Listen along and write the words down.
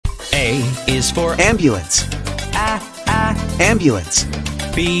A is for ambulance. Ambulance.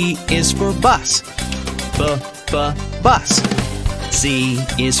 B is for Bus. Bus. C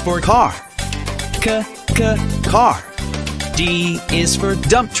is for Car. Car. D is for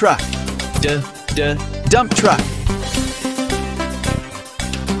Dump truck. dump truck.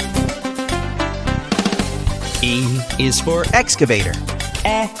 E is for Excavator.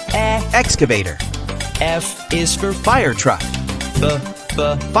 Excavator. F is for Fire truck.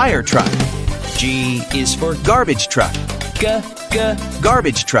 Fire truck. G is for Garbage truck.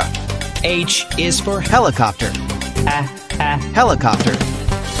 Garbage truck. H is for Helicopter. Helicopter.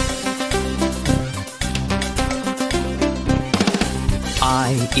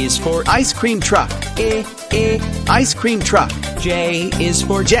 I is for Ice cream truck. Ice cream truck. J is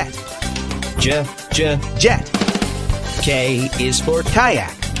for Jet. Jet. K is for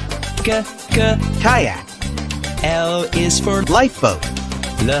Kayak. Kayak. L is for Lifeboat.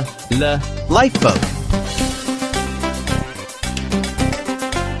 Lifeboat.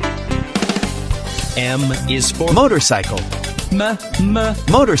 M is for Motorcycle.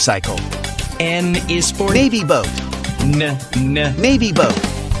 Motorcycle. N is for Navy boat. Navy boat.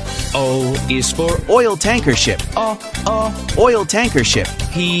 O is for Oil tanker ship. Oil tanker ship.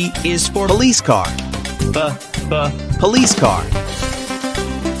 P is for Police car. Police car.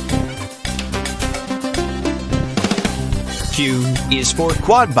 Q is for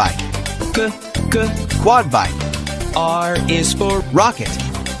Quad bike. Quad bike. R is for Rocket.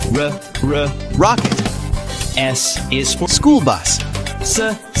 Rocket. S is for School bus.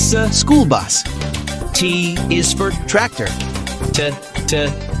 School bus. T is for Tractor.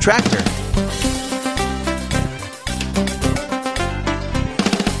 Tractor.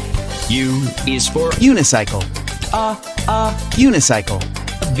 U is for Unicycle. Unicycle.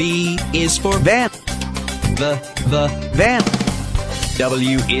 V is for Van. Van.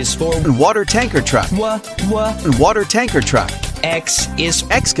 W is for Water tanker truck. Water tanker truck. X is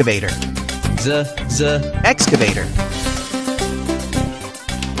Excavator. Excavator.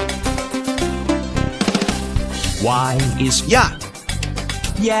 Y is Yacht.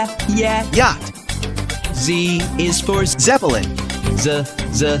 Yacht. Z is for Zeppelin.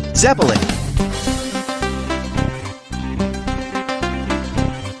 Zeppelin.